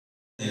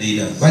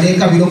leaders.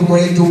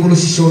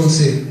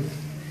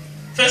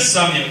 1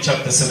 Samuel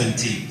chapter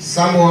 17.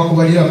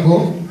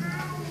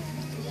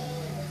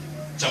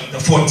 Chapter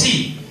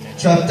 14.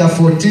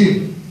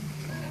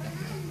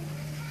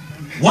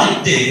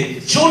 One day,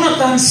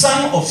 Jonathan,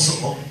 son of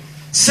Saul,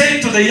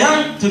 said to the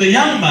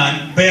young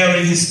man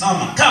bearing his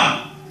armor, "Come,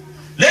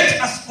 let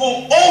us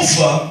go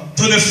over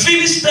to the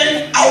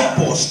Philistine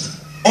outpost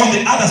on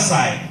the other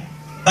side."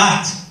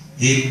 But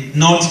he did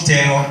not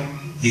tell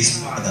his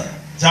father.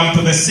 Jump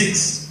to verse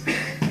 6.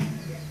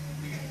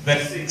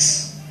 Verse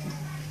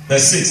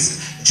 6.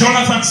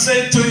 Jonathan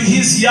said to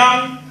his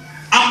young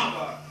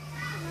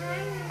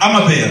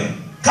armor bearer,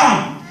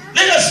 "Come,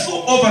 let us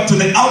go over to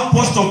the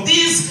outpost of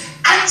these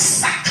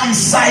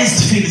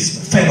uncircumcised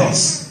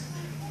fellows.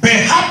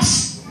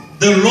 Perhaps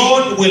the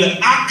Lord will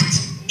act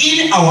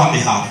in our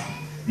behalf.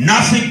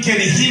 Nothing can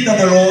hinder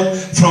the Lord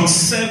from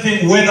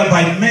serving, whether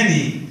by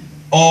many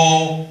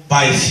or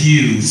by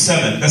few."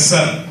 Verse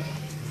 7.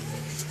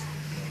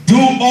 "Do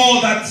all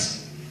that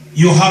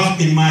you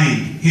have in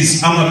mind,"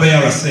 his armor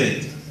bearer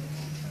said.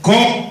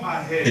 "Go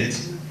ahead.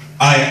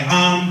 I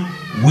am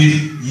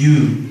with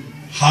you,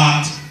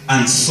 heart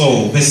and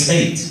soul." Verse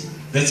 8.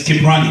 Let's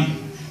keep running.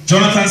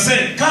 Jonathan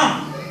said,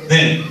 "Come,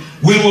 then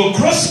we will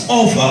cross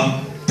over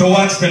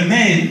towards the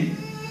men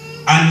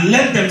and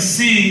let them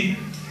see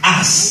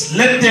us."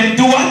 Let them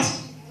do what?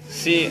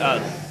 See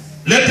us.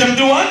 Let them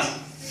do what?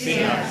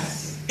 See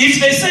us. If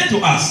they say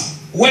to us,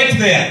 "Wait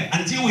there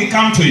until we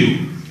come to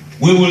you,"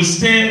 we will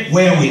stay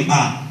where we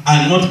are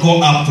and not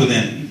go up to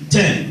them.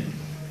 10.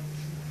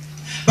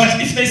 "But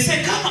if they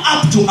say, 'Come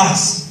up to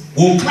us,'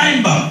 we'll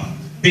climb up,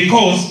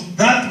 because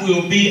that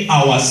will be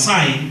our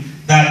sign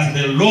that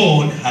the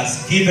Lord has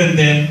given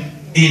them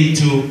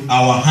into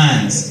our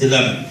hands."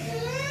 11.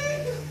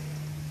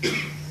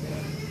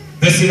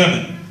 Verse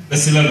 11.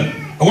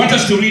 I want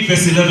us to read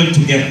verse 11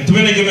 together. To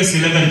give verse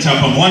 11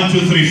 chapter 1,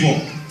 2, 3, 4.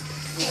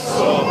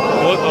 So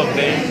both of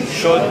them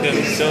showed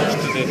themselves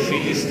to the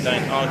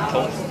Philistine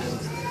outpost.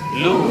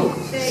 "Look,"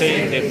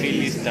 said the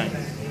Philistine,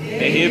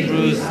 "the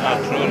Hebrews are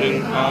crawling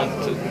out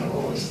to they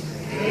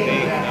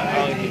are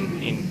out in."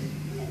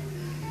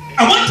 I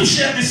want to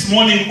share this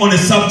morning on a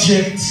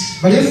subject: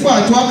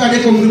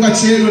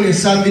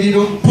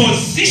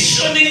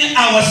 positioning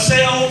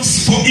ourselves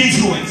for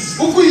influence.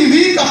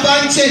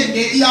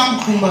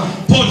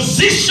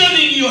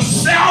 Positioning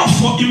yourself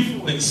for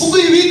influence. You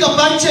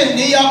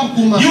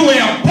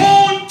were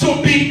born to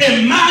be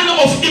a man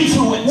of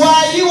influence.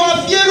 You were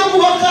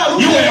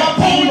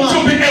born to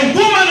be a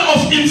woman of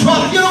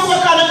influence.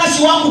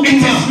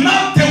 It is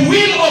not the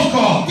will of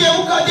God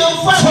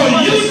for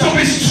you to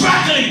be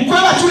struggling. It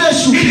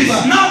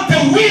is not the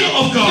will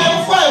of God.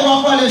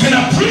 Can I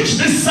preach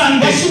this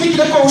Sunday? For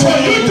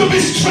you to be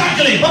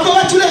struggling.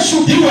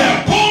 You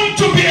were born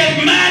to be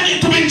a man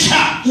to be in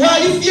charge. You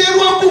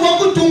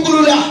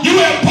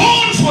were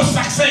born for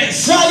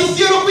success.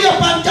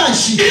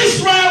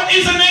 Israel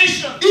is a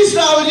nation. It's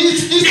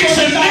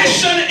a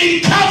nation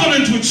in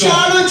covenant with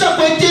God. It's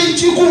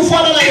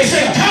a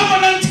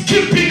covenant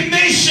keeping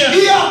nation.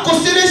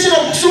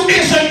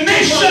 It's a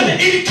nation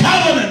in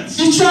covenant.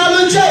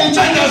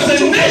 And as a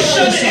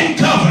nation in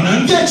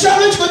covenant,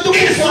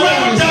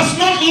 Israel does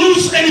not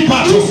lose any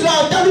battle.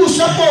 Israel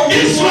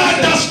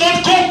does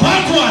not go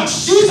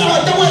backwards.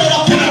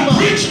 Can I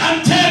preach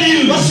and tell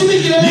you, you as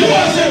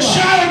a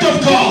child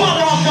of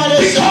God,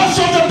 because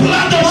of the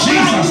blood of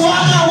Jesus,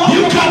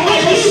 you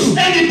cannot lose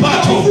any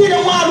battle. You are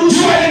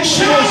a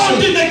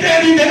child in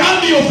the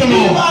army of the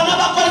Lord.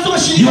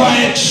 You are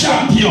a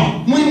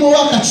champion.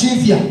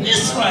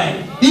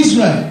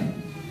 Israel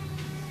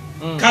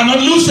cannot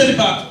lose any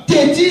battle.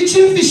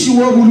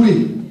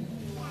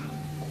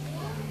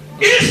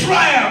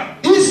 Israel,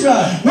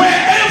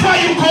 wherever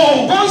you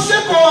go,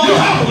 you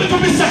have to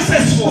be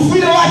successful.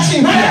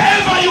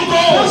 Wherever you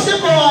go,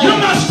 you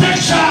must take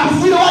charge.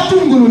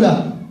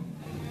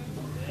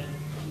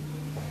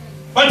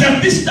 But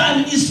at this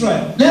time,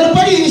 Israel,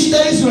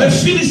 the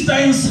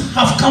Philistines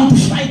have come to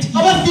fight,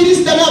 and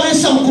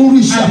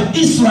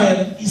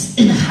Israel is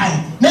in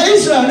hiding.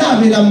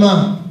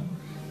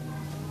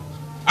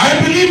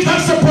 I believe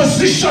that's the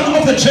position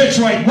of the church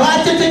right now.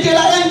 I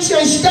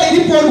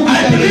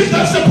believe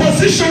that's the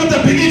position of the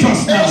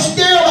believers now.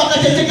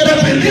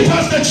 The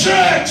believers, the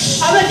church,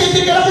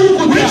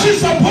 which is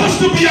supposed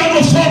to be an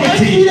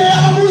authority,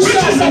 which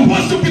is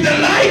supposed to be the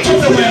light of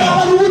the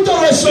world,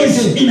 is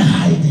in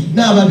hiding.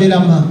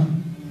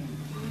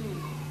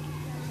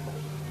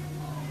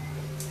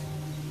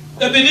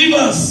 The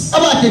believers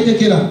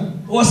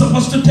who are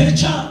supposed to take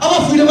charge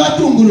are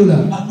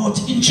not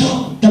in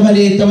charge. They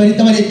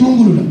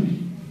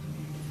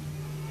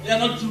are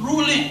not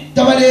ruling.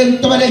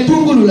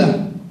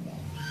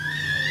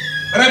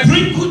 But I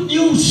bring good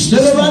news.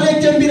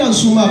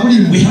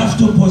 We have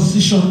to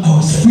position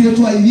ourselves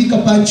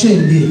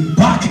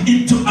back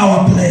into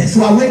our place. A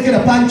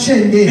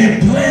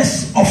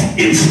place of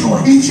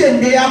influence. A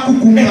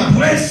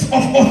place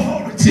of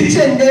authority.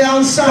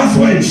 That's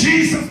why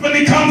Jesus, when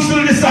he comes to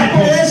the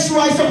disciples,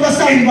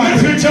 in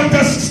Matthew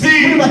chapter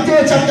 16,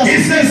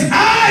 he says,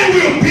 "I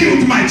will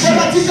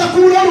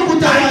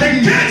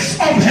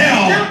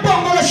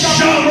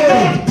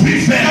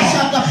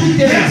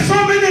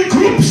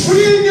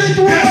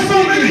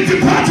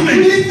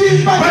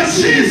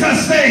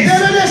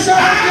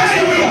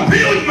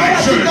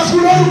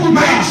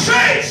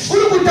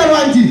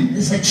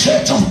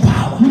church of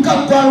power,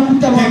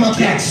 the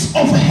gates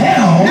of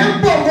hell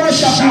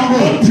shall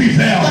not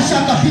prevail.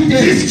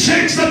 This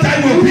church that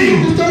I will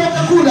build,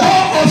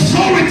 all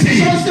authority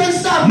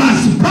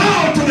must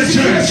bow to the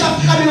church.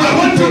 I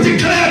want to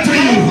declare to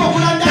you,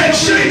 the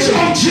church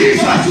of Jesus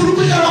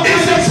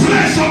is a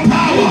place of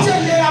power.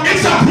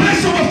 It's a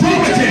place of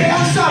authority.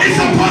 It's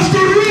supposed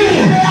to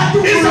rule.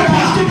 It's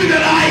supposed to be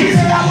the light.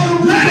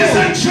 Ladies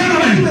and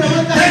gentlemen,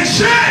 the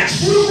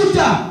church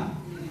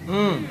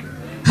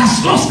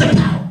has lost the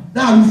power.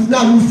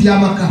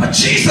 But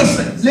Jesus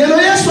says, I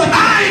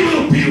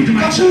will build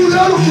my church.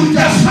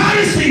 The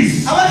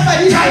Pharisees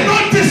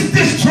cannot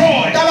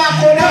destroy. The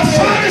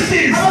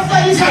Pharisees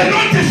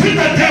cannot defeat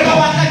the devil.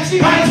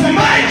 But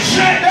my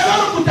church,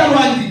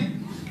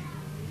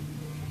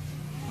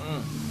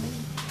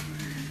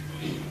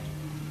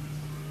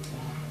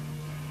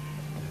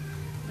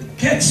 the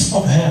gates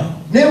of hell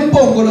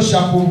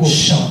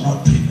shall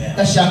not prevail.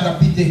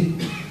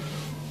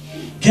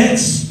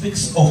 Gates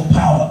speaks of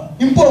power.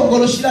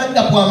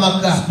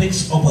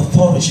 Speaks of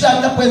authority. It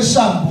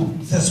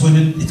says when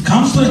it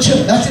comes to the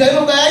church,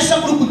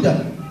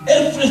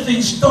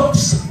 everything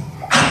stops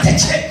at the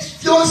church.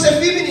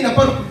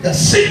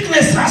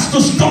 Sickness has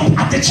to stop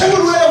at the church.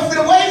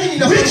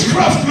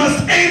 Witchcraft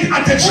must end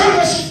at the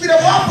church.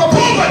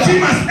 Poverty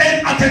must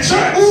end at the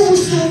church.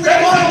 Ladies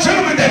and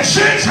gentlemen, the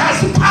church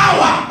has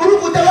power. But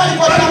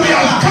we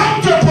have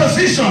come to a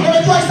position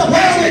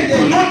where we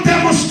do not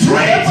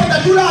demonstrate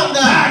that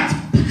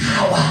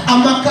power.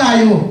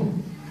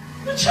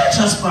 The church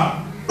has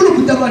power.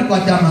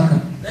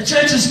 The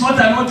church is not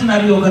an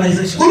ordinary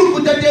organization.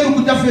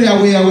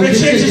 The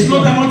church is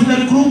not an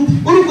ordinary group.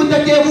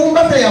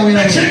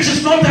 The church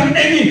is not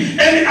any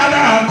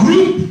other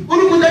group.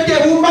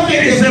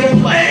 It is a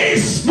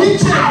place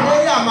of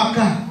power.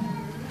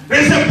 It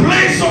is a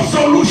place of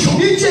solution.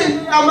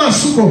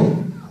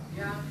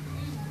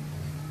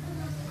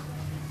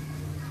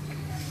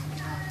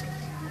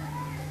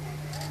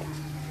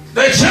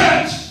 The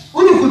church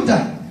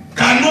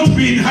cannot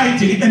be in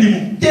hiding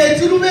anymore. Tell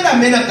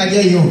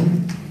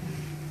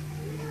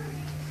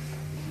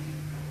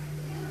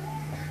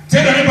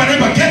the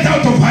neighbor, get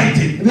out of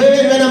hiding. Tell the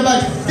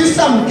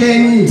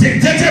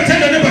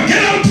neighbor,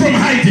 get out from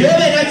hiding.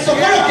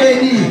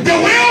 The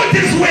world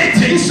is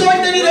waiting for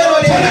the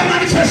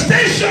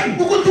manifestation of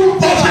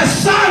the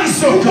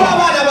sons of God.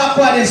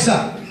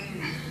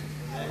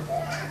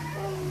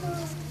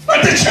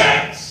 But the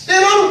church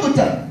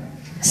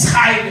is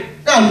hiding.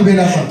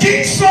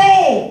 King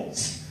Saul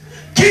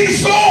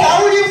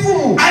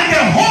and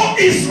the whole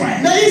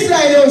Israel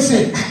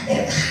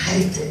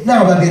hiding.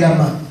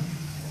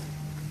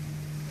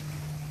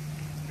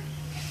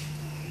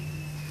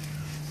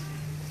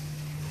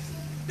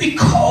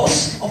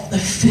 Because of the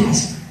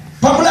Philistines.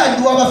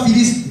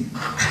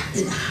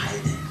 In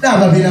hiding.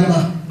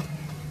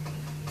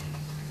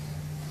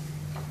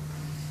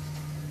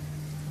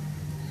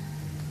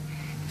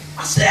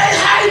 I say I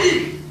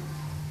hiding.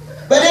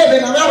 Why are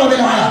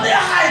they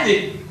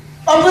hiding?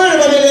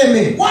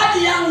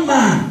 One young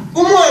man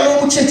by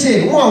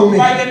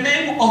the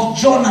name of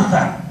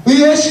Jonathan,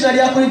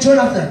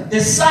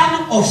 the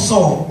son of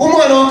Saul.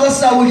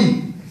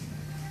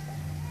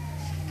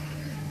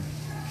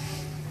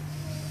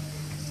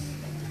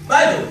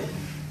 By the way,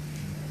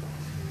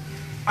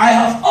 I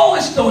have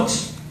always thought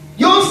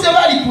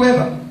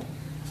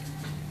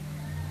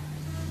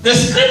the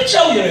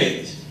scripture we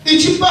read,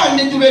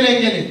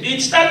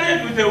 it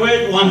started with the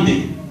word one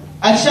day.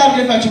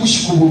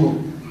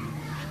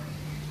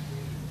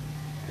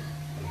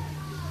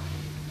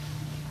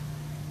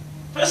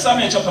 First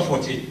Samuel chapter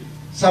 14.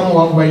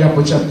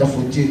 Chapter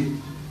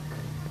 14.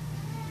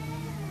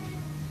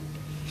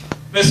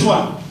 Verse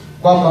 1.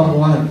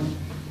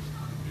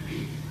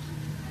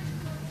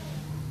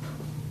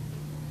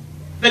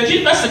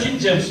 That's the King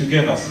James you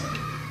gave us.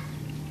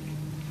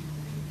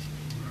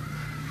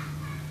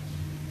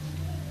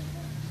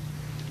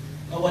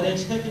 But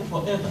it's taking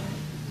forever.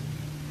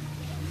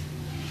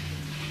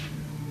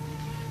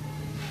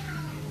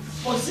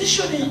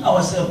 Positioning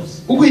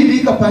ourselves.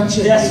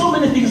 There are so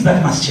many things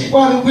that must change.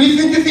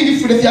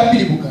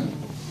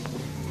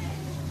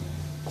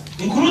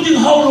 Including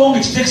how long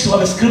it takes to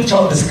have a scripture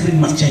on the screen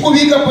must change.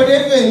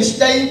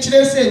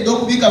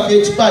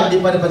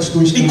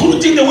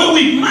 Including the way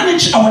we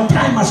manage our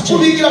time must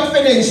change.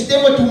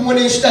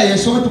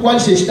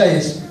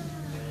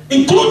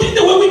 Including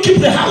the way we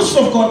keep the house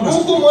of God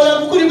must change.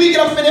 Including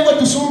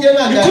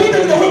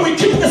the way we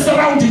keep the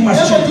surrounding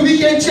must change.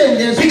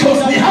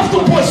 Because we have to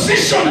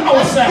position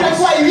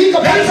ourselves. Ladies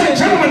and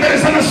gentlemen, there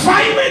is an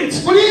assignment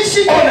on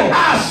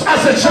us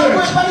as a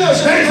church.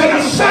 There is an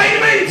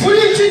assignment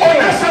on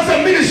us as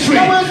a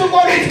ministry.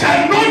 It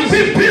cannot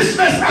be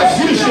business as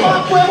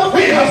usual.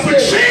 We have to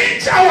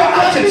change our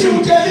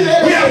attitude.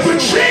 We have to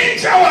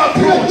change our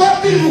approach.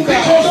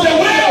 Because the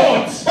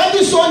world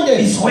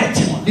is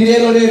waiting.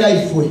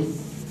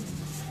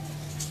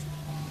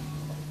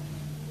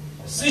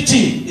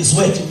 City is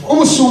waiting for.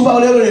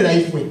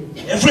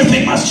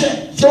 Everything must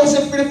change.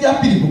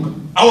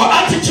 Our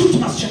attitude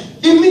must change.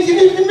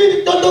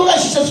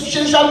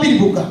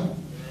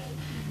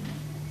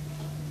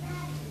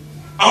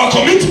 Our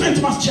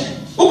commitment must change.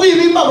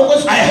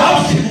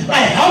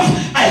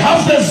 I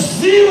have the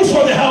zeal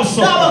for the house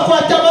of God.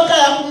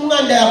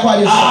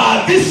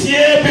 This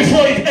year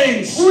before it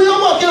ends,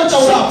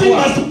 something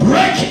must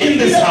break in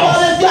this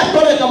house,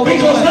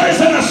 because there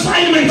is an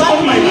assignment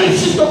on my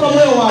life.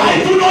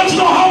 I do not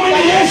know how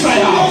many years I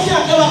have.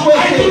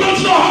 I do not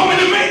know how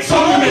many mates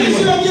of women,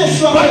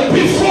 but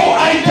before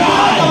I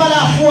die,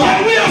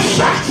 can we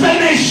affect the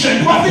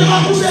nation?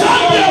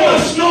 Zambia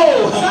must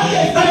know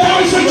that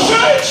there is a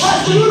church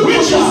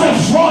which is a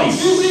voice.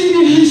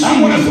 I'm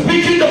going to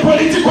speak in the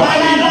political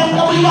arena.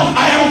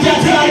 I am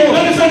determined,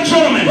 ladies and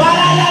gentlemen, it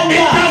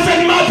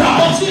doesn't matter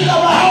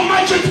how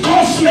much it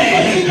costs me. I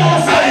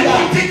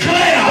will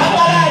declare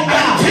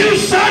until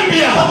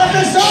Zambia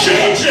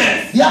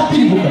changes.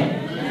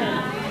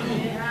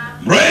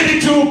 Ready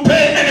to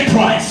pay any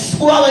price.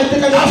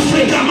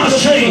 Africa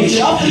must change.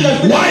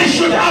 Why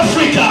should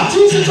Africa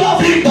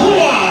be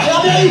poor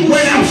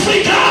when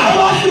Africa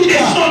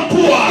is not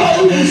poor?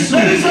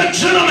 Ladies and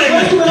gentlemen,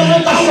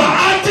 our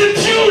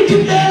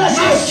attitude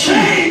must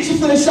change.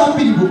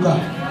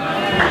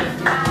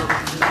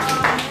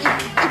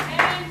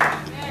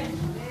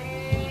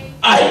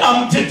 I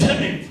am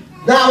determined.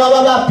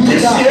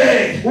 This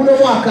year,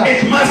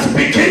 it must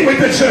begin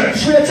with the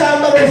church.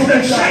 If the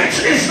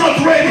church is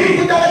not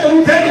ready, then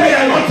we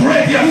are not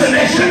ready as a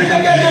nation.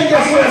 I'm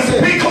going to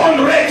speak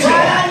on radio.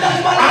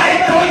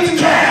 I don't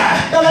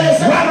care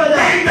what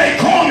name they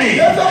call me.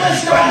 But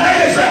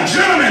ladies and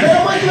gentlemen,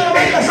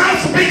 it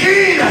must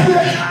begin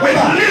with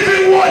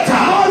living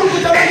water.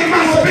 It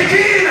must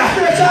begin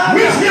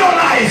with your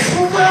life,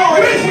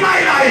 with my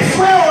life.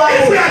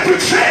 If we are to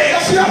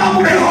change the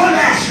whole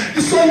nation,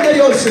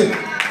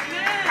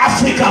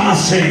 Africa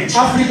must change.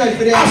 Africa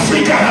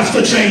has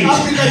to change.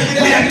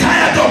 We are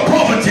tired of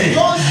poverty.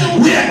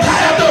 We are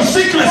tired of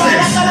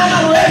sicknesses,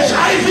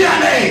 HIV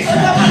and AIDS,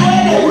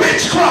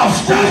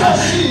 witchcraft.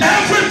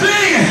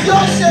 Everything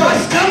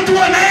must come to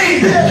an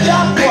end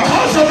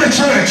because of the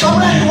church.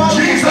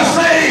 Jesus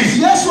says,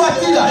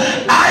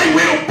 I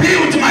will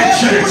build my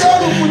church.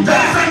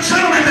 Ladies and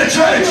gentlemen, the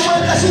church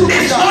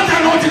is not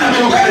an ordinary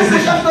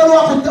organization.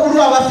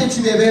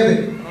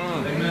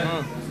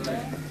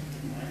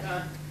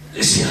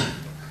 This year,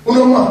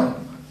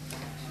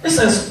 this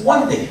is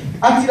one day.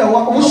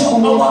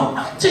 Our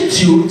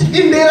attitude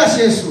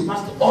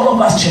must all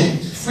of us change.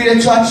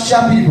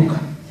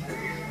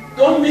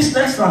 Don't miss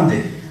next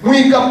Sunday.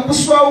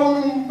 Next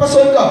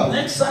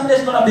Sunday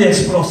is going to be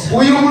explosive. I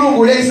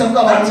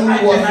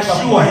can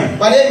assure you.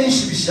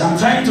 I'm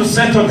trying to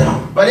settle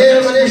down.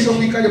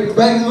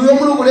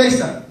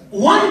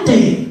 One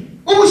day,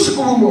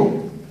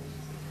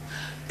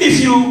 if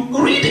you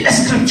read a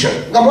scripture,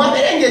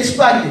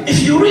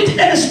 if you read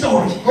any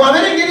story,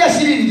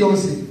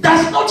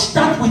 does not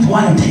start with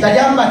one day.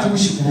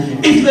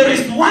 If there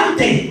is one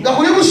day,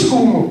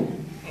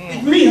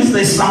 it means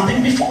there's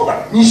something before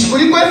that.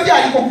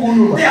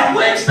 There are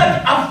words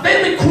that are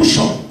very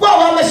crucial.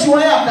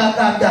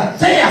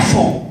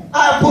 Therefore,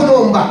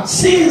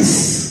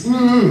 since,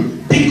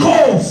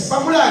 because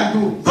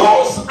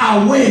those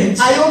are words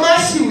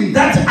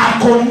that are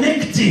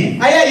connecting.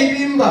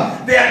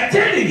 They are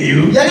telling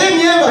you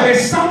there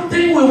is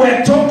something we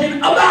were talking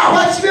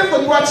about,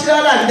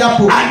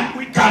 and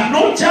we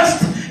cannot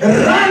just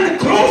run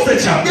close the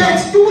chapter.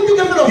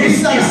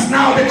 This is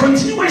now the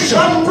continuation.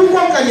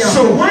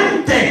 So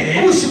one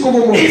day is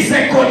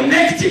a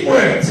connecting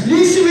word.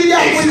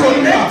 It's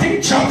connecting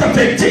chapter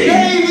 15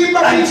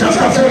 and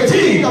chapter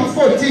 14.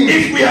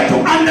 If we are to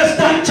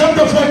understand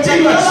chapter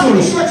 14,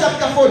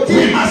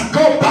 we must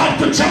go back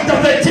to chapter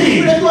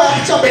 13,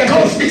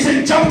 because it's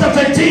in chapter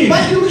 13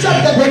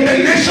 when the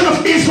nation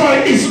of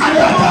Israel is under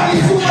attack.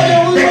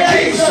 The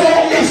king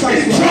Saul is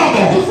in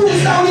trouble.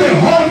 The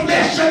whole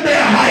nation, they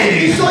are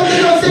hiding. One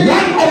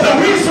of the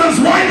reasons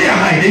why they are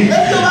hiding,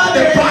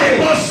 the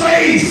Bible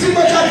says in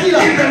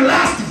the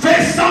last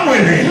verse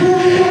somewhere there,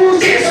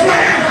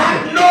 Israel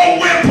had no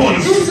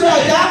weapons. Israel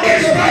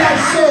had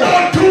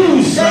no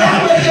tools. They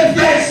are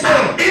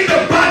in the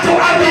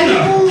battle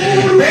arena.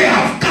 They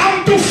have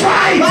come to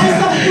fight,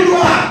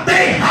 but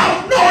they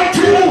have no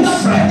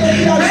tools.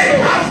 They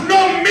have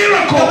no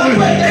miracle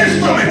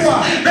instruments.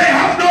 They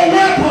have no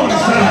weapons.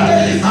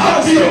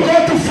 How do you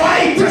go to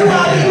fight when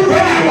you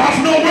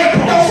have no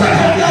weapons?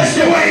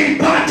 You are in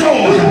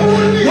battle.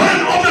 One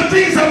of the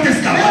things I've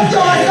discovered,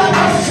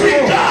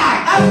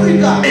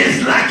 Africa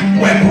is like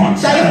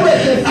weapons.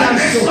 And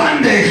this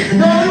Sunday,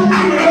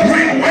 I'm going to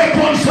bring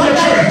weapons to the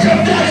church.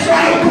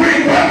 I'll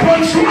bring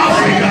weapons to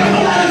Africa,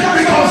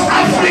 because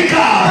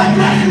Africans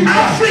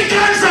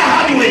are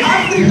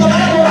hardworking.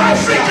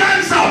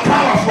 Africans are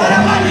powerful.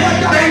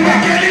 They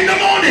wake up in the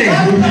morning.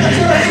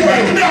 They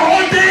work the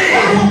whole day.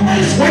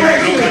 When I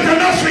look at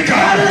an Africa,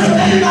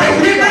 the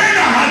women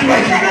are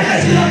hardworking.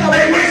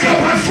 They wake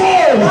up at 4.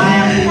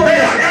 They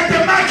are at the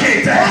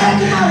market.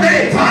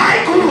 They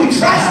buy goods.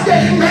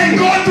 They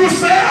go to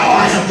sell.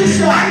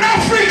 An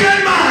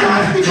African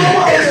man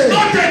is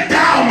not a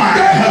down man.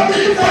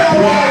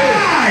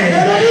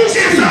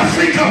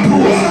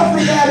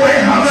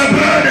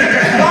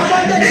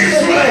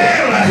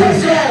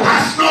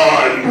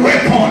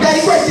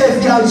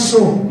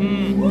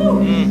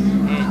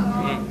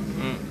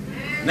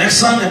 Next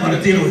Sunday I'm going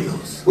to deal with those.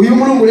 I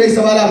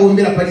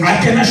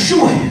can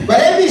assure you,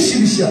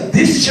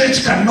 this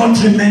church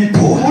cannot remain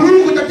poor. I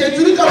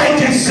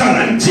can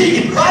guarantee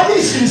you,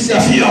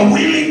 if you are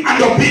willing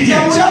and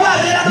obedient, you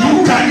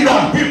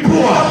cannot be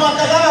poor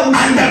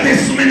under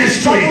this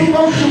ministry.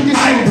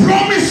 I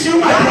promise you,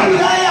 my brother,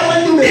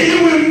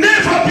 you will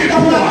never be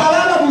poor.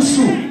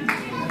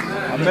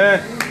 Amen.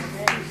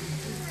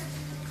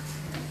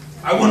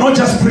 I will not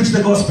just preach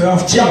the gospel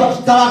of change.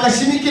 I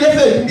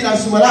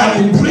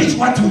will preach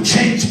what will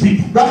change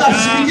people.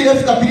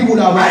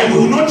 I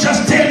will not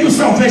just tell you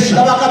salvation.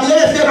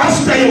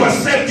 After you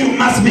accept, you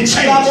must be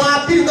changed.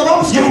 You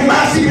must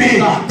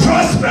be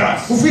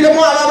prosperous.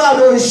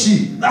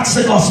 That's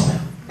the gospel.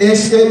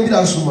 Israel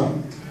has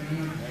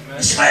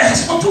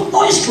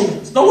no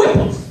instruments, no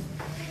weapons.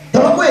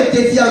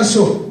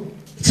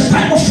 It's a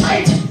time of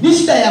fighting.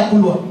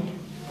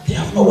 They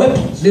have no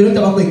weapons.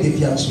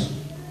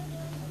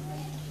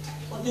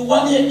 The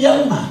one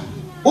young man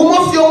by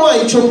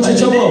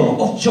the name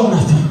of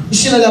Jonathan, he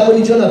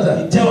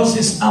tells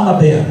his armor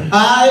bearer,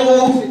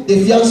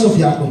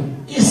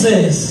 he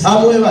says,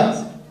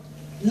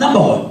 number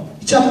one,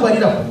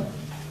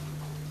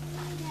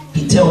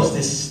 he tells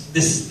this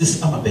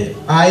armor bearer,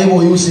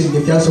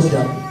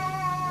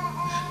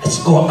 let's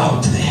go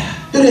out there.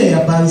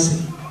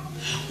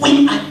 We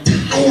are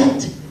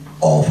tired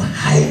of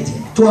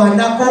hiding. We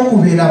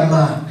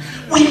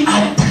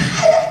are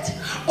tired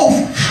of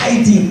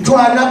hiding.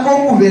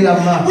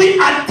 We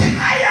are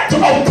tired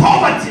of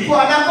poverty. We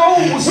are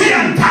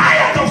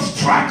tired of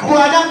struggle.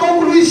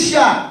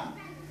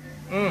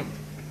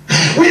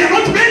 We are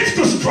not meant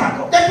to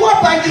struggle.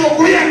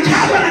 We are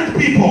covenant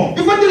people.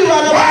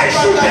 Why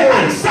should the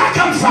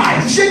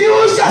uncircumcised?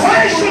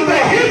 Why should the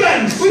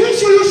heathens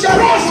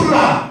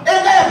prosper?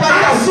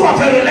 As you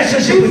have a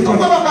relationship with God.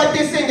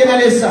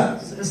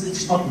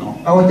 It's not known.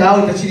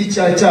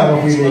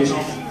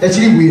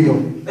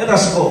 Let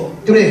us go.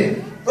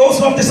 Those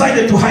who have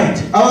decided to hide,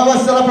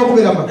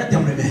 let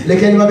them remain.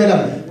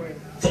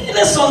 The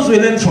lessons we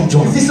learn from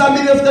Jonathan.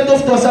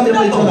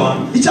 Number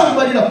one,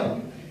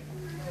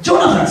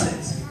 Jonathan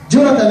says,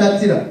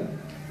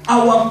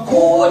 our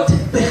God,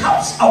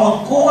 perhaps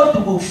our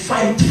God will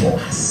fight for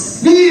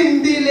us.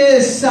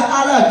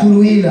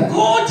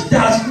 God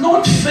does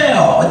not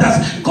fail.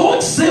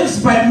 God saves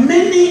by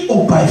many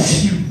or by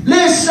few. There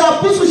are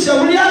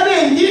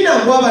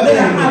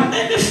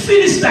many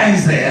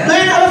Philistines there.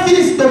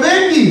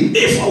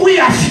 If we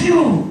are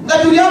few,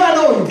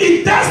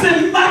 it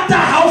doesn't matter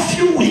how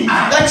few we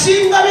are.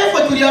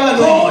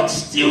 God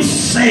still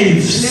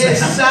saves.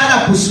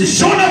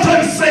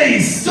 Jonathan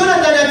says, I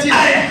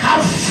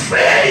have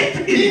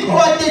faith in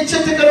God.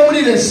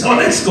 So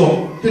let's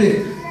go.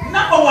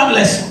 Number one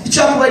lesson,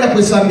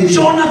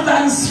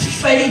 Jonathan's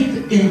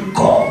faith in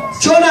God.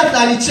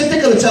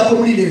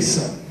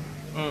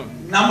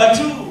 Number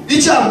two,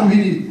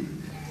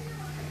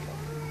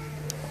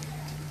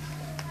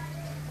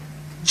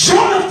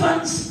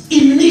 Jonathan's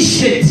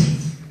initiative.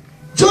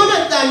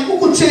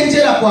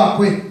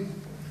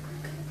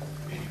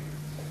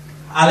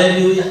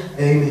 Hallelujah.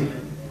 Amen.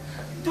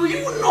 Do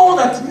you know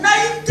that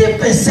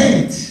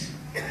 90%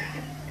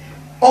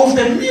 of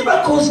the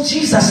miracles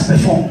Jesus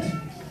performed,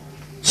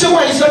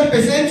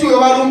 90%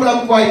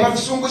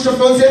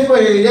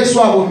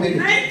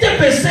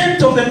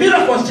 of the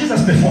miracles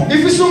Jesus performed,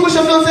 it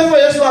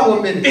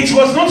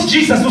was not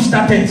Jesus who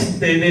started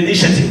the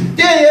initiative.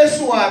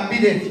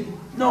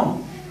 No.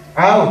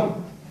 How?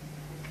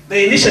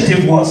 The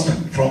initiative was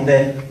from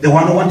the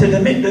one who wanted the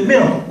miracle.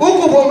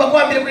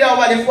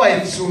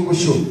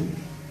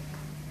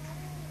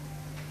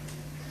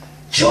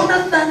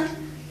 Jonathan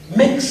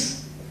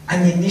makes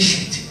an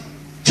initiative.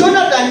 The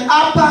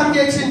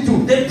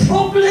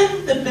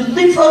problem the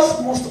believers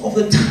most of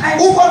the time,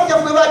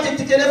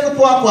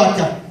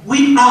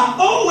 we are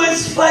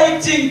always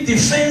fighting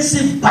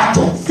defensive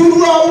battles. We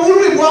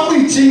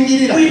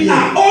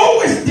are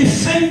always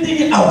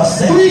defending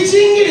ourselves.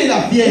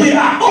 We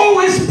are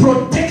always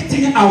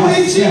protecting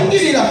ourselves.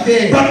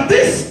 But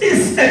this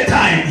is a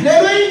time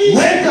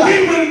when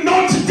we will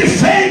not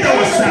defend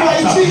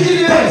ourselves, but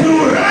we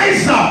will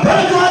rise up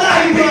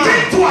and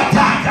begin to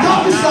attack,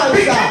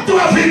 begin to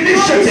have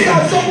initiative. The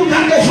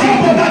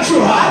trouble that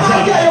you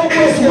have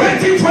is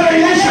waiting for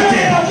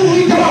initiative.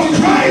 You have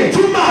cried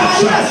too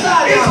much.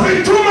 It's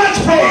been too much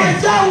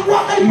pain.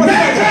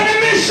 Make an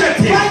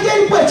initiative.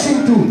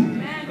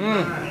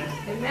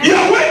 You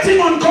are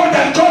waiting on God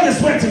and God is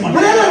waiting on you.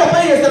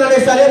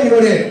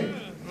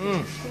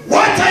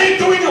 What are you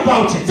doing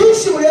about it? Why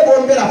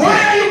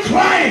are you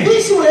crying? The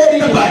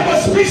Bible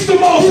speaks to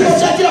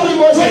Moses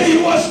when he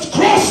was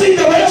crossing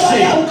the Red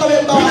Sea with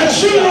the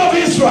children of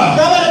Israel.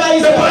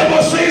 The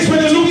Bible says when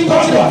he looked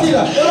backward,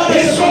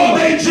 he saw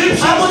the Egyptians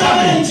coming,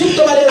 and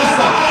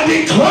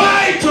he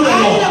cried to the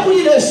Lord.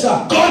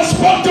 God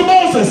spoke to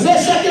Moses. He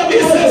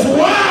says,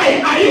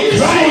 why are you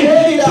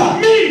crying to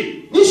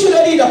me?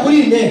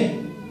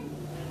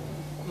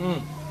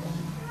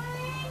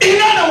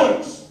 In other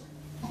words,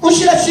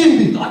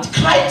 God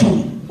cried to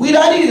me.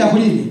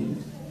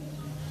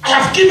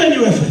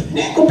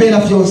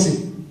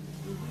 byose.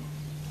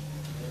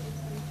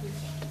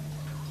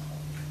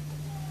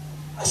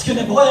 Ask your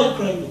neighbor, why are you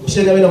crying to God?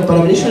 Ushenda wena mpala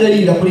mnisho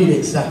lelira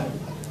kulilesa.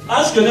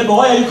 Ask your neighbor,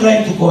 why are you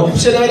crying to God?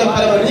 Ushenda wena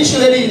mpala mnisho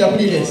lelira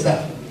kulilesa.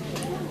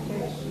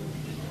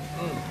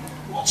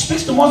 God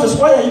speaks to Moses,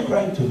 why are you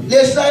crying to me?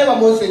 Lesa eba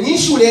Moses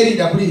nisho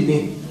lelira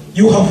kuline.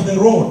 You have the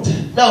rod.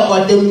 Na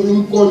kwate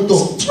mkonto.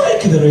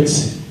 Strike the Red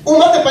Sea.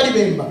 Umake pali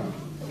bemba.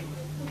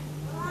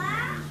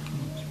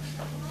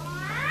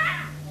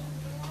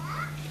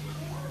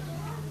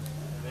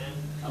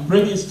 I'm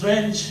bringing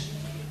strange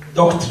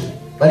doctrine.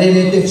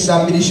 Dangerous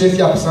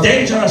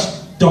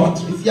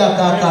doctrine.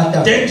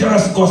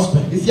 Dangerous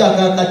gospel. It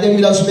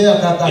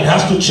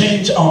has to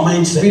change our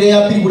mindset.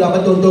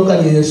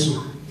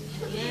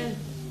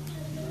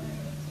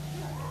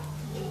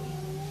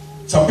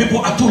 Some people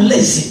are too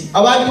lazy,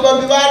 hiding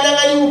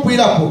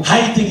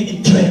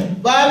in prayer.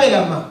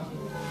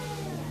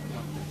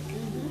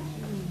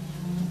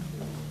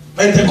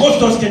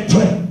 Pentecostals can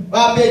pray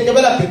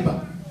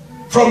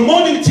from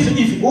morning till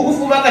evening.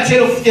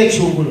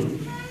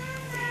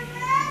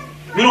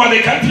 You know what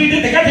they can't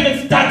read? They can't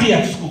even study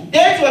at school. They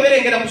are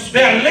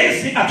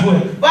lazy at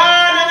work.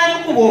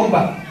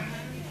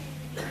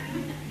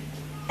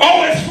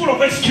 Always full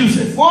of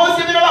excuses.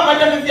 Somebody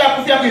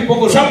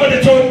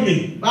told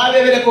me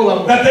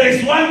that there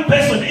is one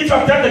person, if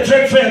I've done the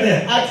trade fair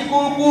there, the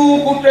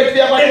trade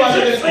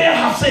fair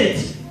have said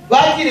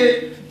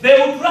they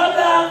would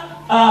rather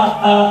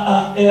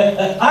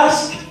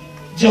ask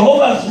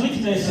Jehovah's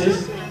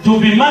Witnesses to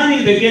be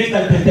manning the gates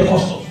than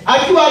Pentecostals.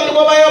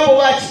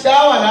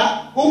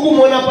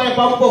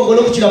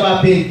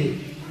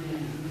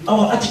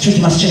 Our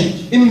attitude must change.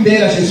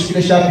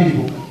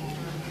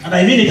 And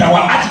I mean it, our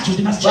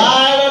attitude must change.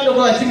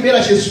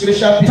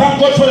 Thank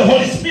God for the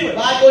Holy Spirit.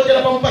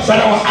 But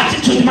our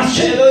attitude must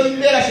change.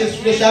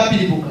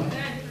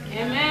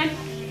 Amen.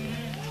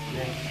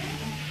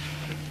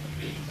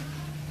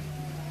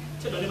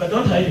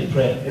 Don't hide in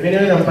prayer.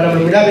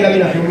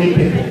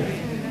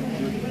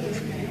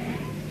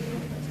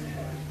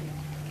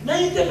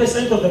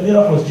 90% of the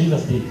miracles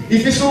Jesus did.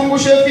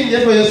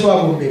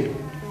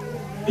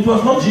 It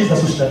was not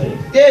Jesus who started.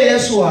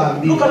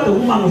 Look at the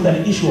woman with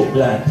an issue of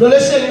blood. The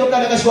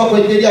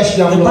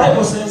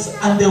Bible says,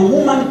 and the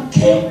woman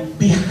came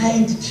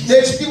behind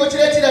Jesus. It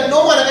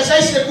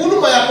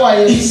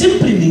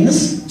simply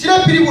means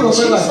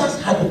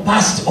Jesus had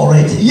passed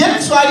already.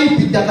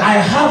 I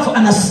have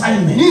an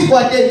assignment.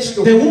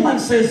 The woman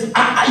says,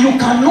 you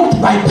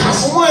cannot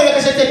bypass.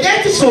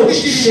 So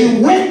she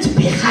went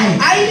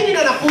behind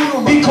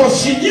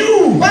because she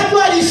knew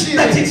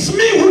that it's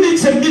me who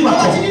needs a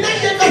miracle.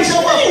 It's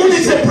me who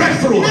needs a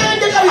breakthrough.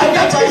 And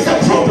that is the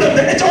problem,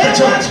 the age of the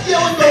church. They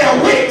are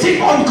waiting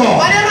on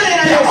God.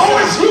 They are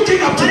always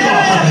looking up to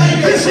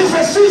God. This is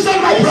a season,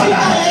 my brother,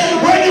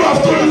 when you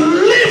have to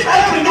leave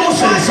every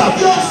nonsense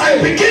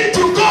and begin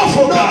to go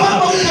for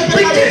God.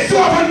 Begin to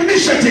have an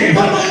initiative.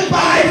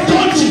 I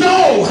don't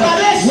know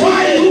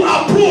why you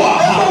are poor.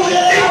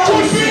 It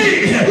could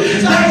be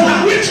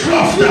that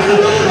witchcraft,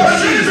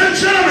 ladies and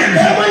gentlemen,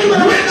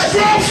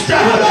 witchcraft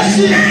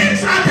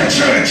ends at the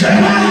church.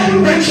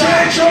 The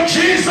church of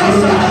Jesus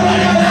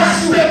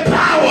has the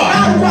power.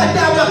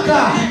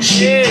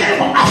 She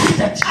came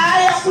after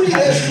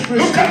Jesus.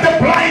 Look at the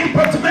blind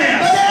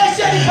Bartimaeus.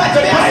 The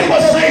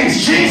Bible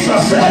says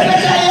Jesus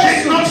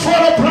did not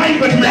follow blind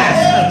Bartimaeus.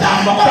 The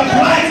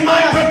blind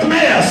man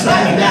Bartimaeus.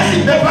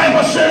 The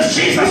Bible says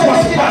Jesus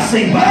was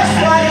passing by.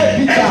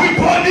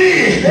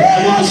 Everybody,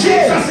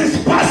 Jesus is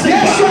passing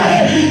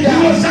by. He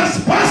was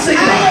just passing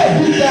by.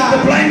 The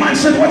blind man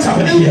said, what's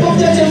happening here? He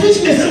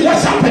said,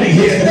 what's happening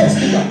here?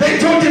 They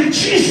told him,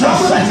 Jesus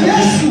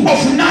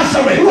of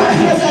Nazareth.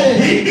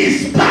 He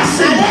is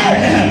passing by.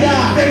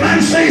 The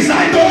man says,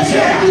 I don't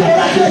care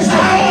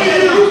how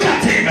you look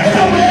at him. I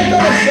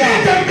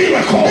need a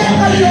miracle.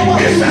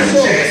 He said,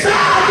 Jesus,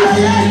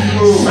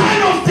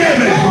 Son of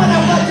David,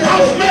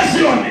 have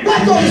mercy on me. The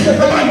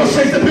Bible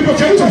says the people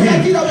came to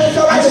him.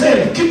 I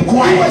said, keep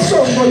quiet. He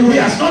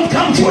has not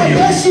come to you.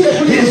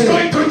 He is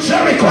going to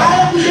Jericho.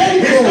 He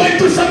is going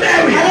to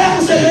Samaria.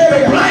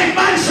 The blind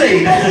man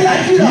said,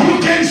 you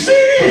can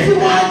see,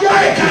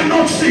 I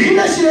cannot see.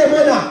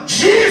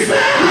 Jesus,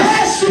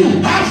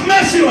 have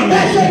mercy on me.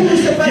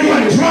 You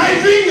are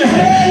driving, I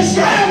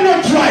am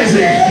not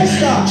driving.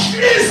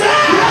 Jesus,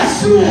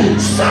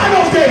 Son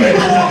of David,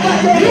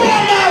 you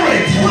are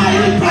married.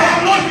 I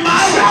am not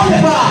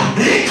married.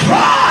 He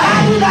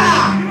cried. You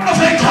have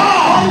a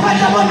car. I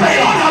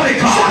don't have a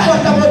car.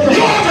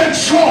 You have a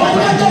job.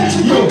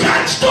 You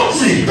can't stop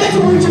me.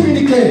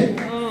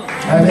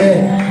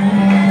 Amen.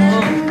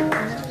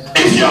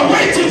 If you are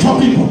waiting for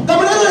people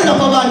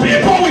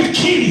will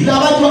kill you.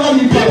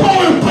 People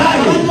will buy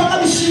you.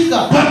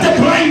 But the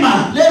blind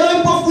man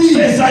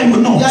says, I I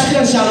will not.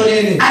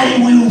 I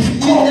will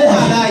call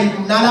him.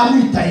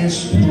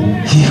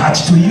 He had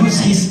to use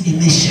his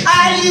initiative.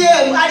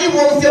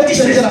 He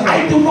says,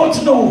 I do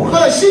not know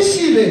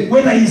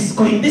whether he's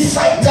going this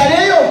side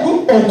or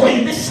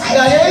going this side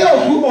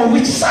or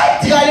which side.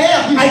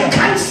 I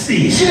can't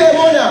see,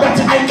 but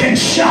I can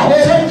shout.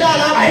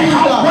 I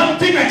have one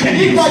thing I can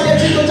use.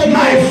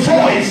 My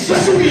voice.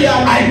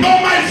 I know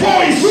my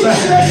voice.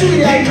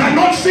 They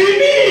cannot see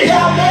me,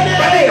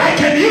 but I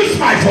can use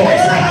my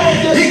voice.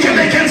 They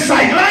can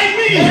sideline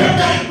me,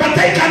 but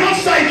they cannot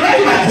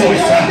sideline my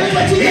voice.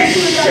 He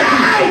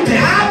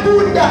shouted.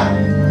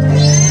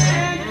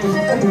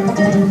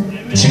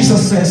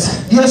 Jesus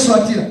says, yes,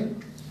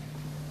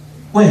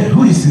 where?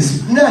 Who is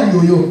this?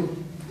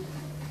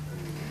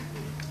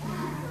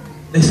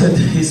 They said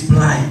he's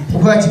blind.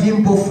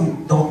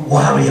 Don't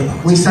worry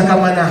about it.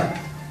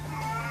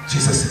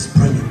 Jesus says,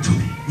 bring him to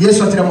me.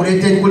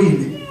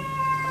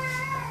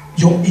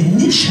 Your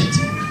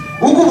initiative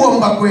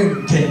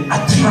can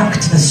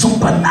attract the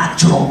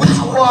supernatural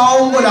power.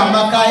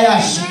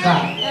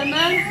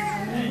 Amen.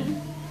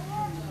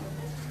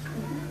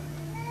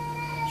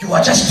 You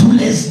are just too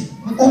lazy.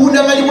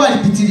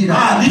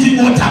 Living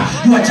water,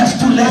 you are just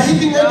too lazy.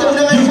 You've got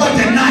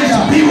a nice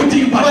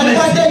building but lazy.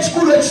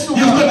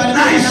 You've got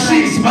nice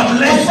things but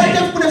lazy.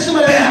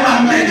 There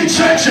are many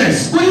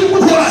churches who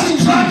are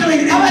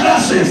struggling in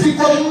classes,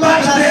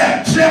 but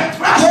they're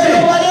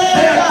trusting.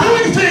 They are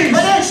doing things.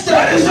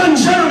 Ladies and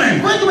gentlemen,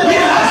 we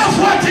have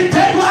what it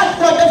takes.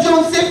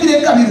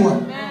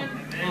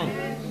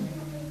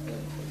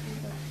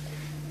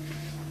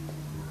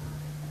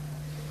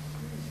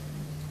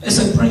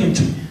 Listen, bring him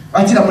to me.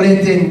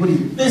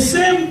 The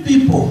same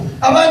people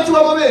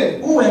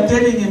who were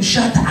telling him,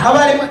 shut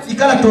up,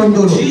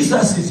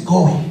 Jesus is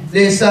going.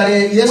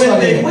 When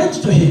they went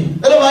to him,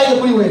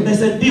 they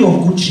said, be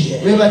of good cheer.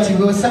 The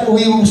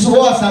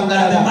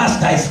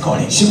master is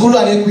calling.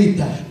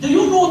 Do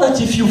you know that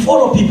if you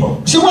follow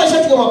people,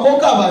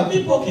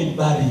 people can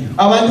bury you?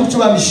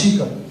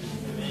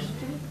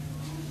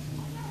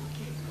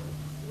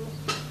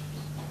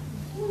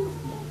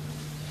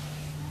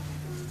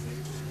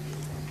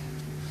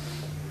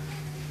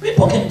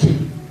 People can kill.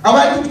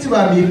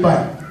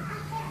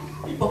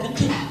 People can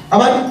kill.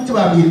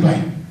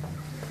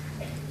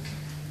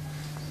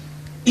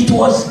 It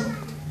was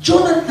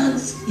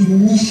Jonathan's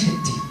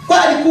initiative.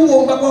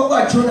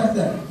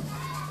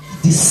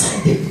 He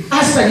decided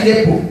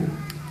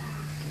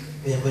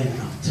they are going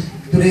out.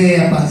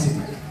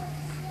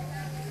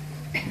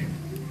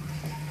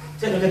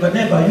 Tell them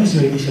never use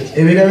your initiative.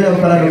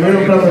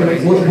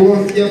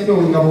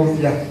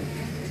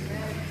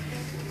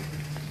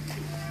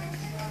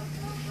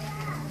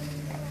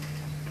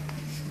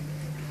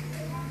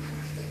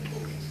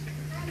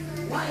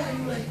 Why are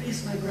you like this,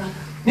 my brother?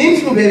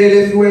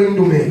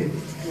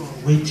 You're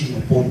waiting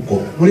upon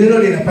God.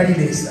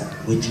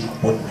 Waiting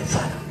upon my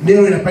Father.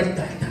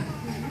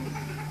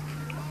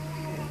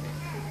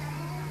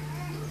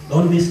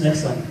 Don't miss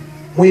next Sunday.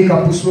 I'm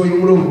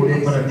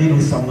going to deal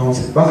with some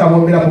nonsense in the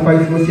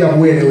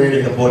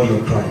body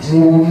of Christ.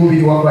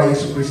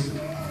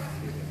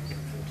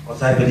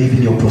 Because I believe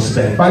in your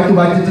prosperity. I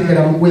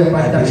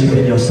believe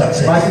in your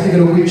success.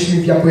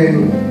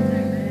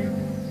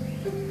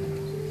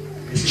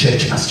 This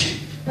church must change.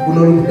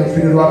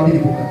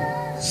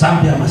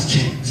 Zambia must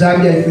change.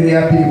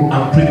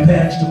 I'm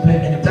prepared to pay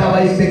any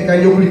price.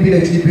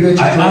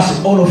 I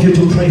ask all of you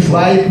to pray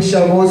for me, because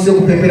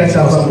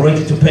I'm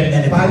ready to pay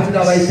any price.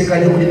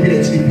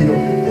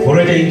 I've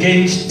already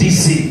engaged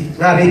DC.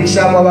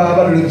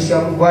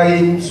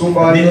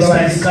 Minister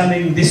is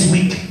coming this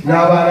week. When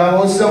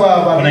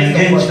I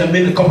engage the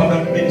medical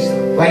minister,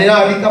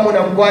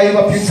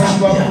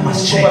 Zambia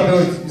must change.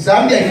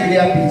 Zambia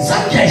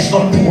is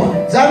not poor.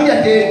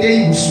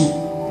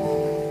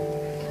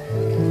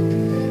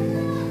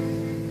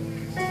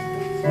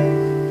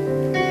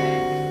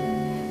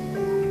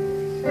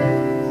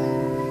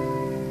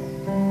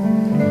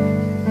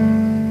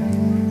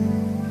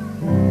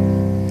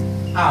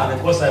 The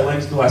course I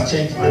went to has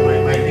changed my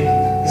thinking.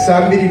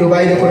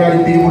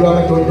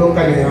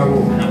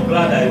 And I'm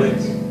glad I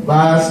went.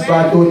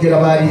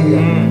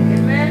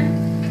 Amen.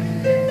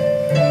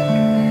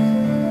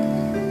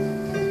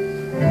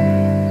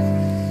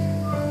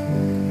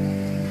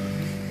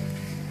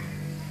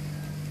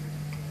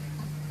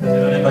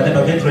 But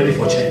never get ready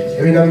for change.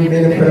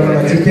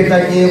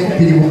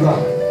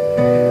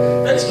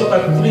 Let's look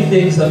at 3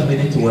 things that we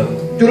need to work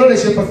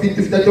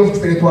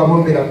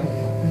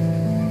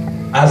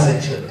as a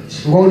church.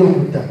 Let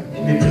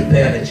me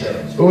prepare the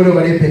church.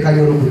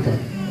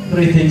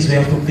 3 things we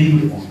have to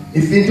build on.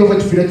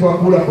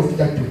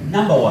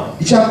 Number 1,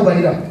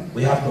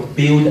 we have to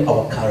build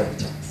our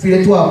character.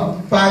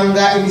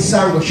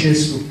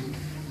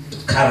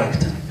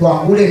 Character.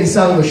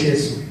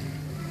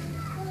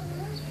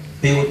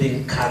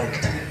 Building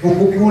character.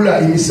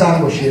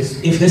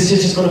 If this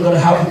church is going to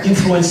have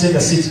influence in the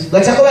city, we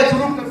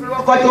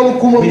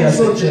as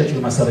a church, we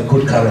must have a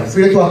good character.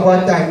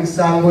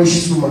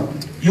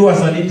 You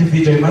as an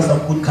individual, you must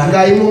have good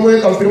character.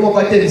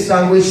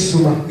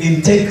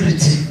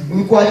 Integrity.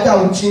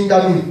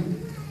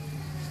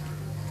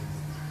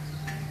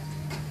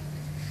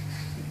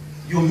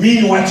 You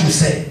mean what you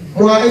say.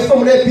 And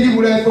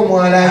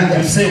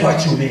you say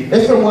what you mean.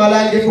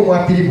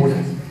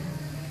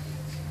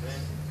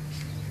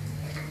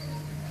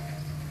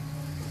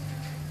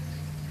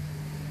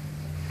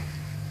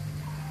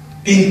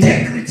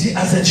 Integrity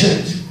as a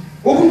church.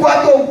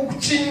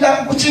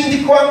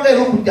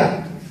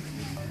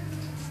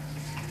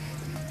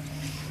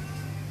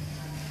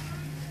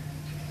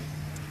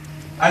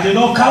 And you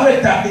know,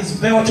 character is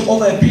built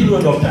over a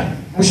period of time.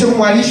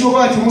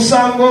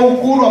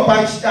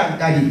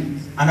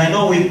 And I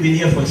know we've been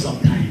here for some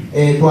time.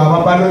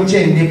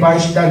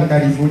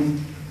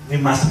 We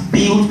must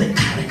build the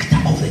character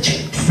of the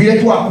church. So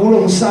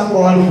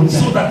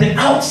that the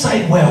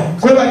outside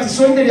world, when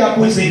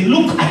they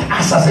look at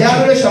us as a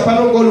church,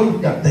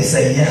 they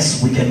say,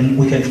 yes, we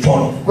can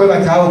follow.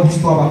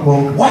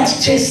 What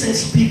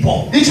chases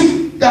people? It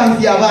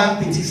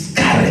is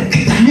character.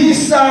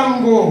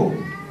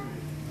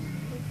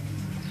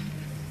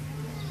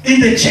 In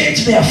the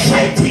church they are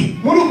fighting.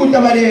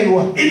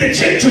 In the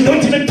church you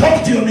don't even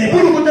talk to your neighbor.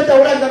 At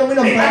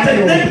the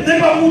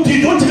neighborhood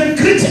you don't even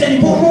greet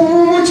anymore.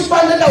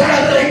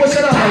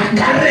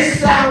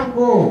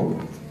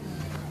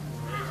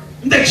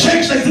 In the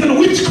church there's even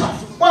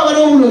witchcraft.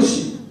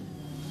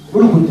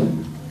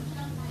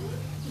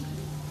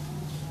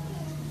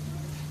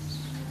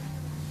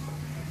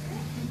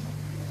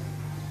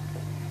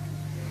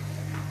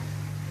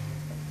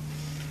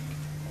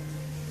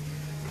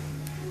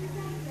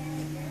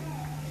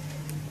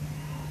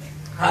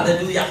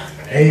 Hallelujah.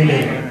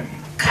 Amen.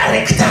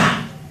 Character.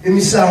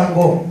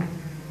 Imisango.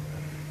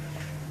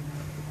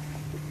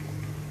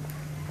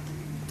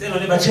 Tell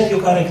me, check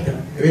your character.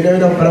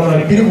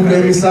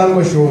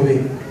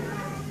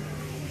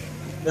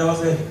 There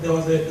was a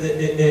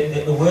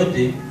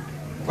wedding.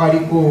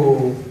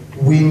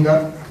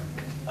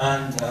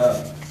 And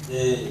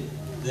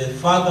the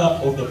father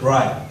of the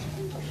bride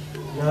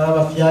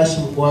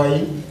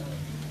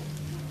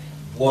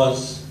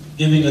was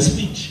giving a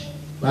speech.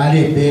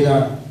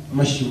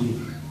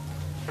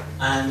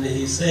 And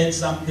he said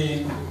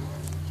something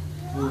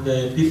to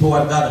the people who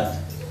had gathered.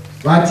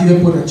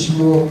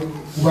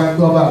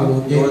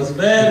 He was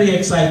very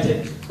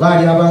excited.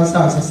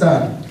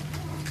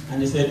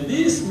 And he said,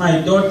 this is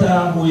my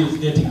daughter who is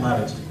getting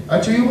married today.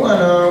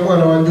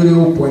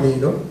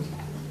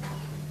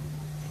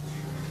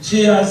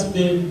 She has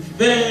been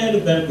very,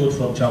 very good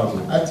from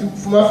childhood.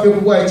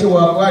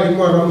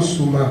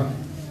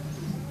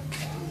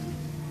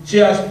 She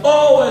has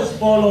always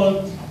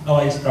followed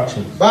our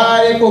instructions. We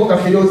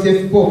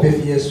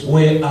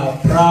are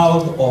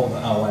proud of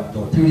our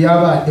daughter.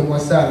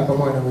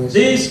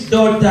 This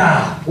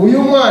daughter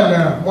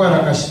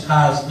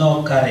has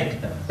no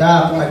character.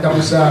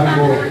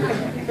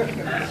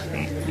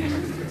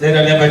 Then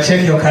I never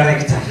check your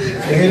character.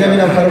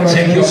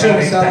 Check your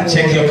character.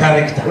 Check your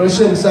character.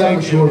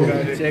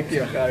 Check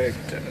your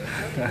character.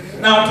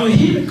 Now to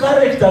him,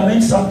 character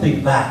means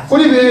something bad.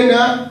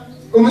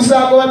 We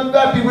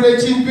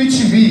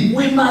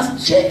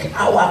must check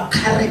our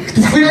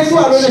character.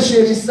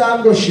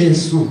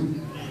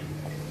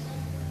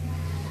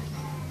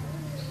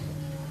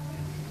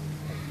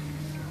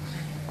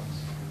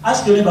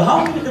 Ask your neighbor,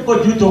 how many people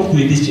do you talk to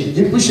in this church?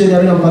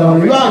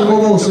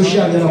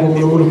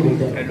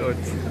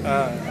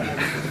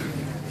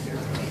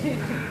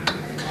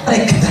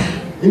 Character.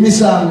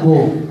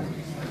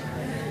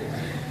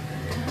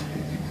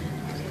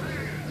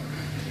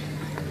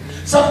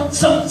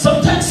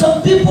 Sometimes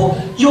some people,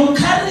 your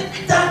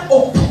character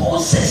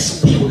opposes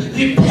people,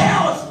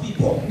 repels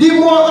people.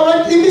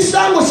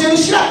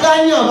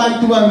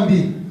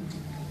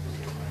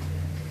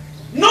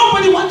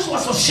 Nobody wants to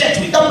associate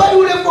with them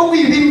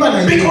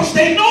because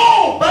they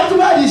know.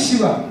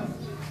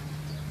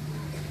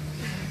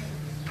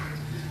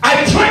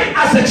 I pray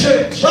as a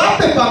church,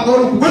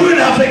 we will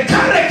have a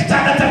character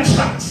that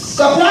attracts.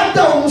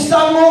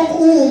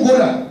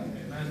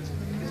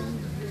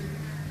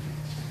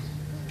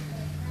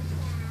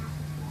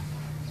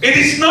 It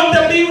is not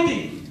the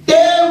building.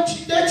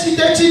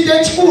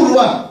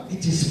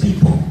 It is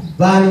people.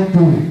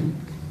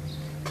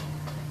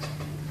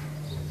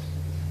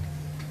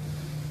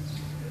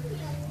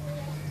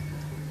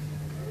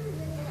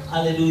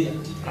 Hallelujah.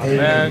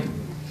 Amen.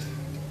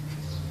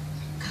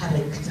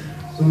 Character.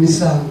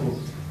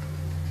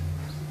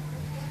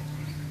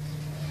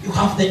 You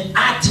have the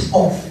art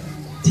of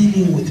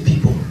dealing with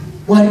people.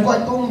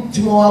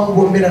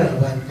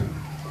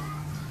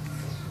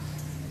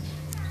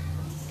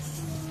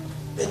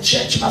 The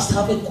church must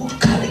have a good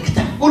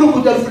character.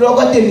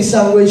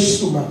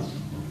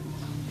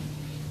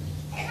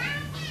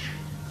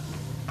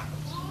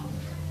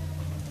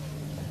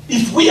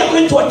 If we are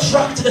going to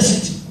attract the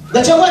city,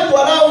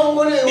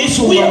 if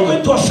we are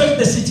going to affect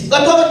the city, the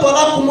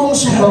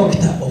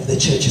character of the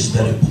church is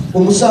very important.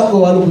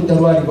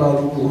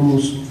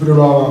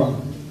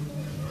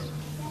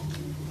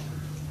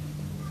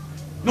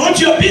 Not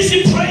you're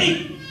busy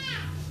praying.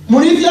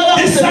 Mulivya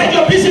This side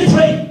you're busy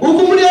praying.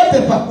 Huku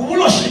muliapepa.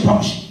 Ubuloshi ni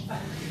pamushi.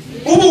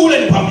 Ubu ule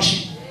ni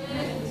pamushi.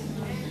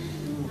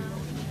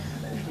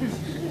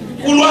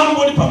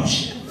 Uluambo ni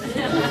pamushi.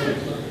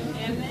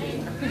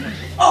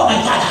 Oh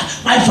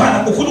my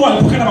father. Ukunu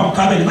walipokana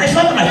mamukabeli. My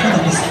father.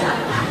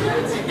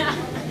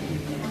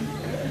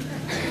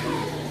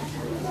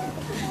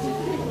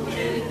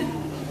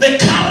 The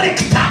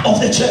character of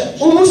the church.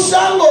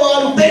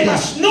 They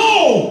must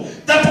know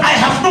that I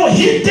have no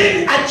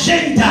hidden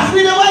agenda.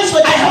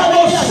 I have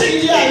no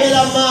secrets.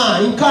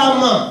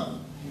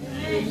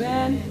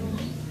 Amen.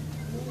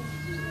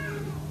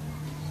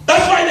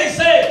 That's why they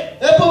say,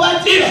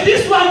 if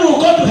this one will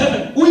go to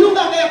heaven,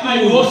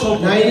 I will also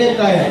go.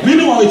 You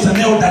know how it's an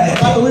elder there.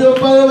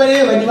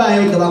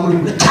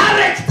 The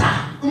character.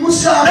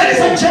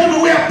 Ladies and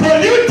gentlemen, we are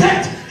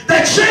polluted the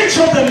church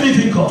of the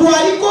living God.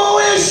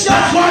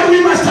 That's why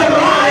we must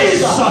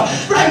arise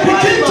and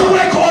begin to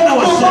work on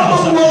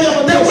ourselves.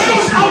 The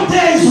world out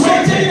there is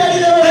waiting.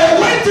 They're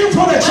waiting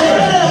for the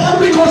church.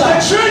 Because the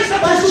church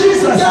that is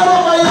Jesus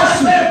has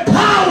the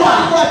power.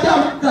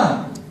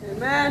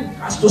 Amen.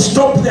 Has to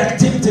stop the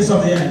activities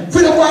of the enemy.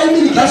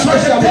 That's why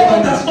the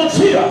devil does not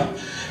fear.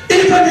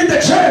 Even in the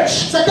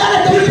church,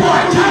 people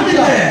are coming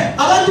there.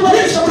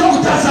 Witch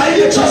doctors are in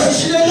the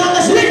church.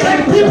 Wicked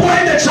people are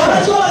in the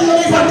church.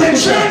 But the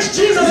church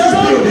Jesus is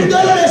building, the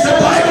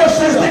Bible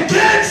says the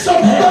gates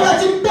of hell.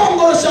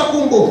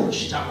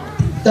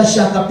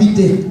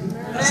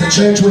 As a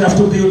church, we have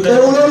to build them.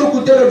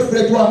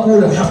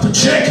 We have to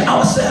check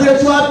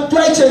ourselves.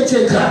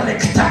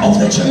 Character of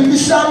the church. You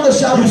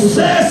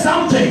say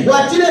something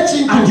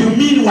and you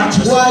mean what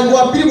you say.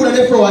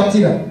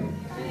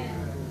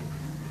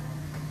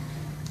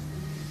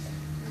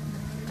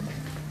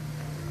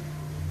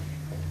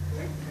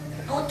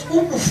 Not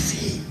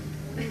umufi.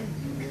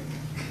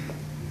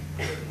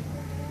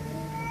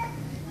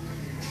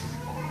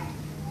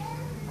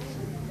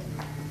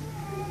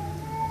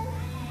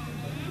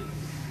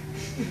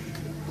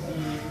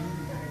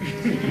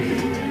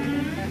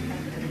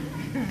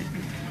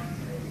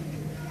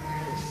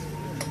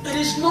 It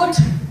is not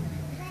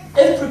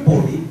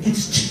everybody,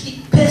 it's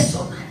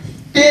personally.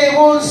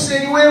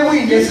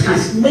 This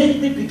has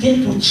made me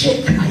begin to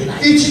check my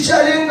life. There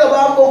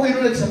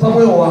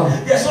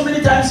are so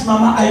many times,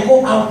 Mama, I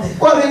go out there.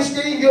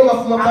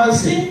 I'm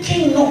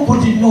thinking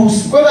nobody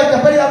knows me.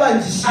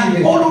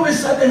 And all of a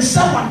sudden,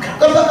 someone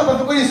comes. I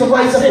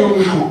say,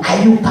 how are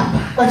you, Papa?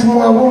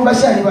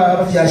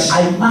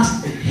 I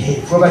must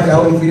behave.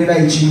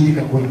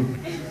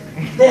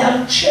 They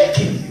are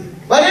checking you.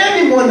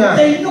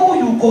 They know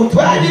you go to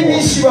the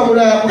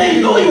They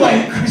know you are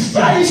a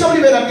Christian.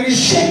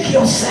 Check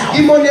yourself.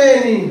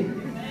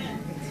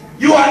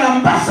 You are an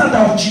ambassador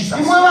of Jesus.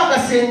 You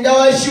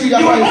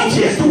are not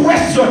here to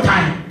waste your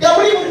time.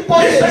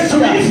 Listen to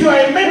me. If you are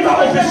a member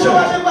of the church,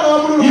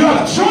 you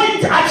have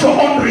joined at your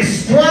own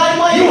risk. You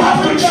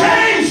have to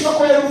change.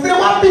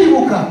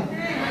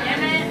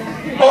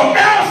 Or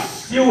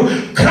else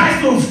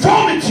Christ will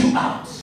vomit you out.